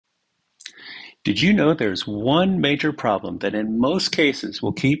Did you know there's one major problem that in most cases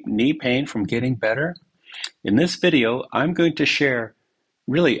will keep knee pain from getting better? In this video, I'm going to share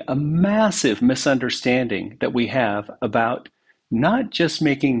really a massive misunderstanding that we have about not just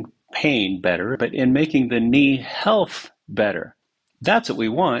making pain better, but in making the knee health better. That's what we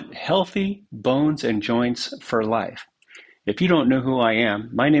want, healthy bones and joints for life. If you don't know who I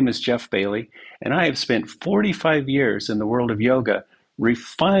am, my name is Jeff Bailey, and I have spent 45 years in the world of yoga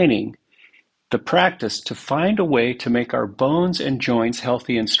refining the practice to find a way to make our bones and joints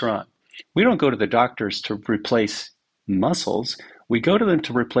healthy and strong. We don't go to the doctors to replace muscles, we go to them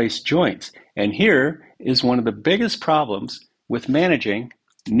to replace joints. And here is one of the biggest problems with managing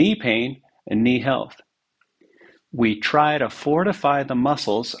knee pain and knee health. We try to fortify the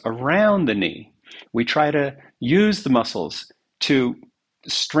muscles around the knee. We try to use the muscles to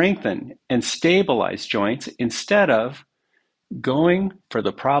strengthen and stabilize joints instead of going for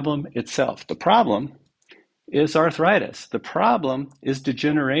the problem itself. The problem is arthritis. The problem is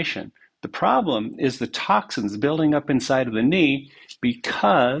degeneration. The problem is the toxins building up inside of the knee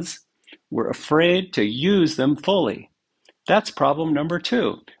because we're afraid to use them fully. That's problem number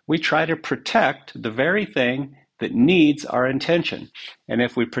two. We try to protect the very thing that needs our attention. And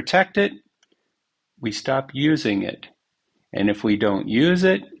if we protect it, we stop using it. And if we don't use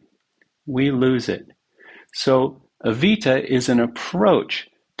it, we lose it. So Avita is an approach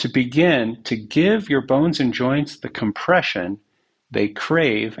to begin to give your bones and joints the compression they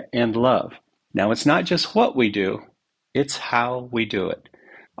crave and love. Now, it's not just what we do, it's how we do it.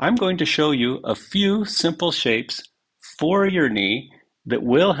 I'm going to show you a few simple shapes for your knee that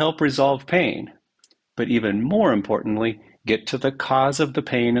will help resolve pain, but even more importantly, get to the cause of the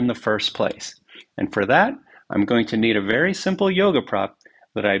pain in the first place. And for that, I'm going to need a very simple yoga prop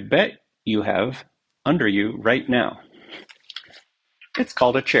that I bet you have under you right now. It's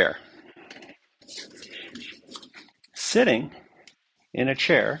called a chair. Sitting in a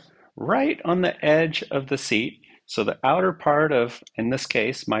chair right on the edge of the seat, so the outer part of, in this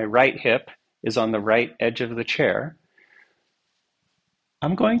case, my right hip is on the right edge of the chair,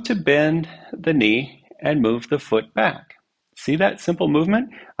 I'm going to bend the knee and move the foot back. See that simple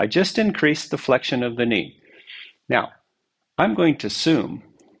movement? I just increased the flexion of the knee. Now, I'm going to assume,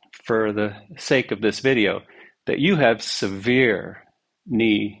 for the sake of this video, that you have severe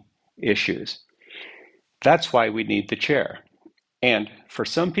knee issues. That's why we need the chair. And for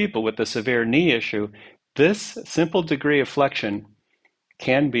some people with a severe knee issue, this simple degree of flexion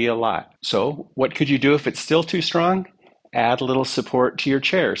can be a lot. So what could you do if it's still too strong? Add a little support to your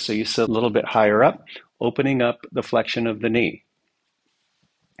chair so you sit a little bit higher up, opening up the flexion of the knee.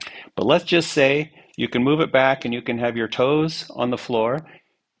 But let's just say you can move it back and you can have your toes on the floor.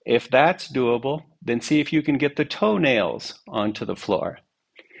 If that's doable, then see if you can get the toenails onto the floor.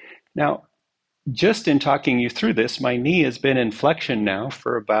 Now, just in talking you through this, my knee has been in flexion now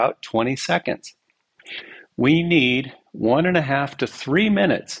for about 20 seconds. We need 1.5 to 3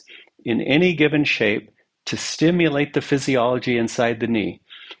 minutes in any given shape to stimulate the physiology inside the knee.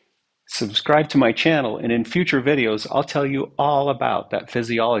 Subscribe to my channel, and in future videos, I'll tell you all about that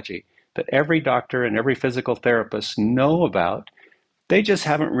physiology that every doctor and every physical therapist know about. They just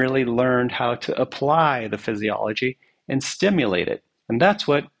haven't really learned how to apply the physiology and stimulate it. And that's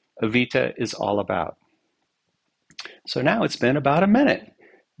what Avita is all about. So now it's been about a minute.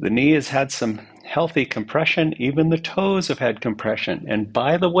 The knee has had some healthy compression. Even the toes have had compression. And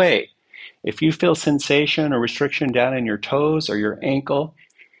by the way, if you feel sensation or restriction down in your toes or your ankle,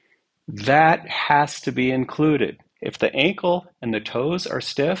 that has to be included. If the ankle and the toes are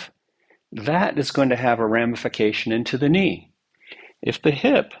stiff, that is going to have a ramification into the knee. If the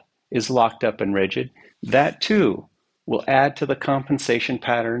hip is locked up and rigid, that too will add to the compensation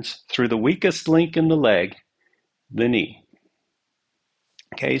patterns through the weakest link in the leg, the knee.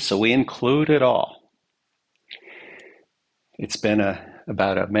 Okay, so we include it all. It's been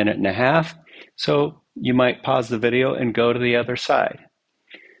about 1.5 minutes, so you might pause the video and go to the other side.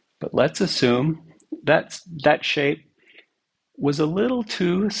 But let's assume that shape was a little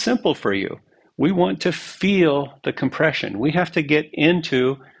too simple for you. We want to feel the compression. We have to get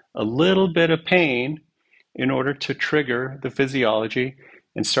into a little bit of pain in order to trigger the physiology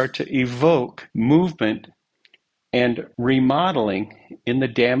and start to evoke movement and remodeling in the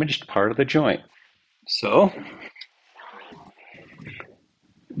damaged part of the joint. So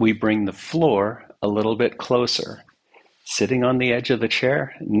we bring the floor a little bit closer, sitting on the edge of the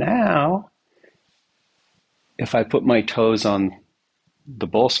chair. Now, if I put my toes on the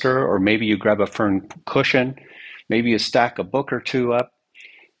bolster, or maybe you grab a firm cushion, maybe you stack a book or two up,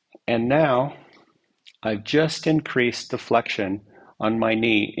 and now I've just increased the flexion on my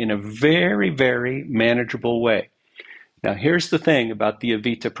knee in a very, very manageable way. Now, here's the thing about the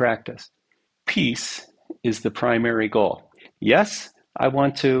Avita practice. Peace is the primary goal. Yes, I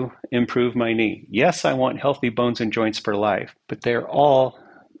want to improve my knee. Yes, I want healthy bones and joints for life, but they're all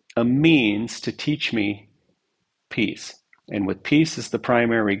a means to teach me peace. And with peace as the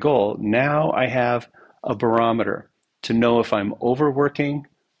primary goal, now I have a barometer to know if I'm overworking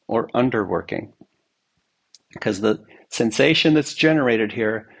or underworking. Because the sensation that's generated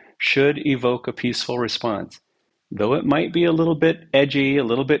here should evoke a peaceful response. Though it might be a little bit edgy, a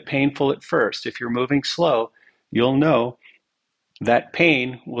little bit painful at first, if you're moving slow, you'll know that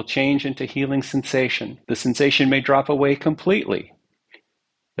pain will change into healing sensation. The sensation may drop away completely.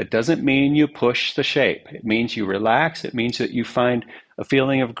 That doesn't mean you push the shape. It means you relax. It means that you find a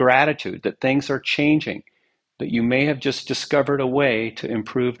feeling of gratitude, that things are changing, that you may have just discovered a way to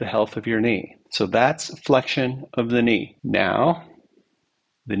improve the health of your knee. So that's flexion of the knee. Now,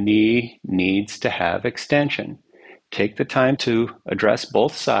 the knee needs to have extension. Take the time to address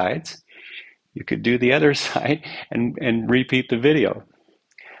both sides. You could do the other side and repeat the video.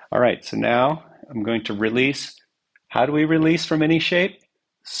 All right, so now I'm going to release. How do we release from any shape?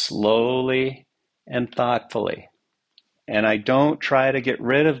 Slowly and thoughtfully. And I don't try to get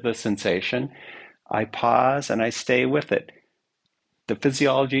rid of the sensation. I pause and I stay with it. The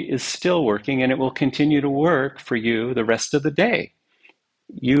physiology is still working and it will continue to work for you the rest of the day.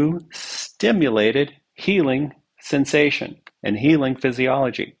 You stimulated healing sensation and healing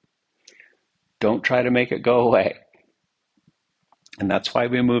physiology. Don't try to make it go away. And that's why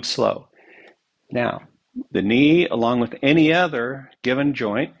we move slow. Now, the knee, along with any other given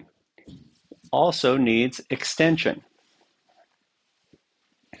joint, also needs extension.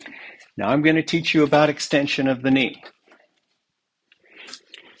 Now I'm going to teach you about extension of the knee.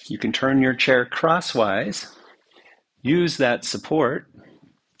 You can turn your chair crosswise, use that support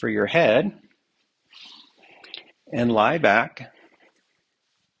for your head, and lie back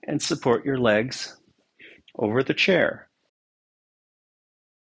and support your legs over the chair.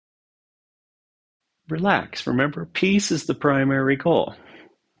 Relax. Remember, peace is the primary goal.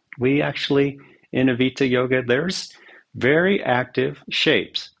 We actually, in Avita Yoga, there's very active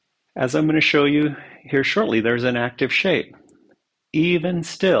shapes. As I'm going to show you here shortly, there's an active shape. Even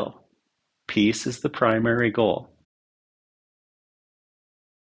still, peace is the primary goal.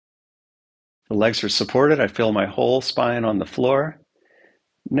 The legs are supported. I feel my whole spine on the floor.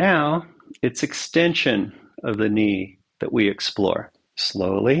 Now, it's extension of the knee that we explore.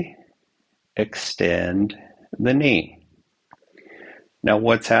 Slowly extend the knee. Now,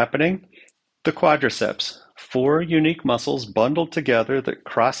 what's happening? The quadriceps, 4 unique muscles bundled together that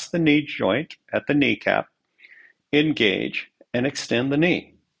cross the knee joint at the kneecap, engage and extend the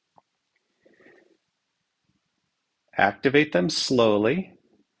knee. Activate them slowly.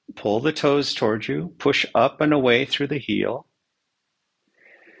 Pull the toes towards you. Push up and away through the heel.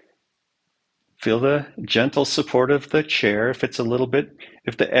 Feel the gentle support of the chair. If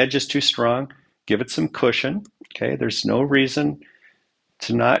the edge is too strong, give it some cushion. Okay, there's no reason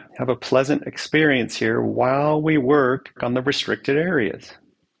to not have a pleasant experience here while we work on the restricted areas.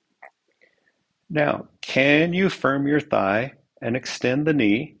 Now, can you firm your thigh and extend the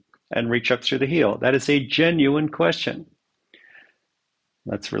knee and reach up through the heel? That is a genuine question.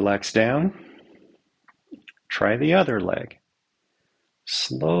 Let's relax down. Try the other leg.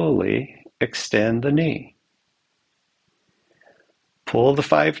 Slowly extend the knee. Pull the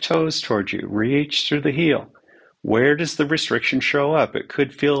 5 toes towards you. Reach through the heel. Where does the restriction show up? It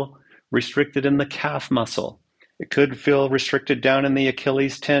could feel restricted in the calf muscle. It could feel restricted down in the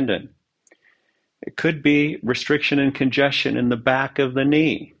Achilles tendon. It could be restriction and congestion in the back of the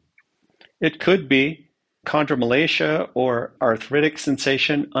knee. It could be chondromalacia or arthritic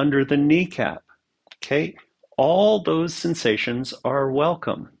sensation under the kneecap. Okay? All those sensations are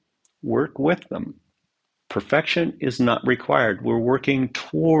welcome. Work with them. Perfection is not required. We're working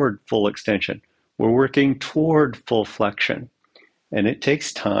toward full extension. We're working toward full flexion. And it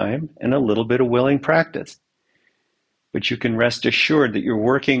takes time and a little bit of willing practice. But you can rest assured that you're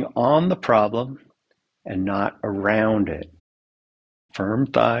working on the problem and not around it. Firm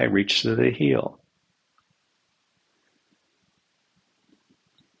thigh, reach to the heel.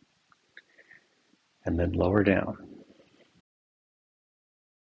 And then lower down.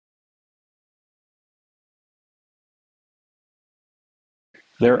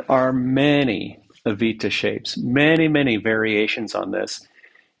 There are many Avita shapes, many variations on this,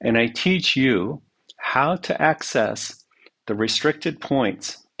 and I teach you how to access the restricted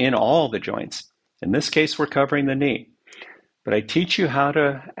points in all the joints. In this case, we're covering the knee, but I teach you how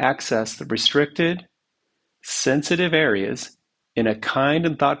to access the restricted, sensitive areas in a kind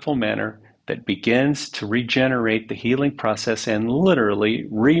and thoughtful manner that begins to regenerate the healing process and literally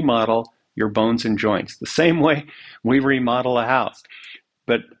remodel your bones and joints, the same way we remodel a house.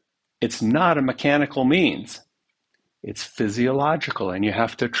 But it's not a mechanical means. It's physiological, and you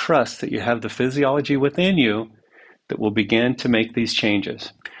have to trust that you have the physiology within you that will begin to make these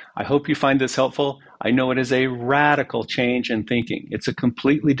changes. I hope you find this helpful. I know it is a radical change in thinking. It's a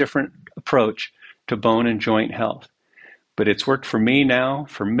completely different approach to bone and joint health. But it's worked for me now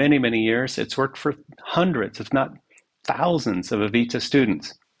for many, many years. It's worked for hundreds, if not thousands, of Avita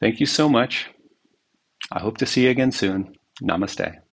students. Thank you so much. I hope to see you again soon. Namaste.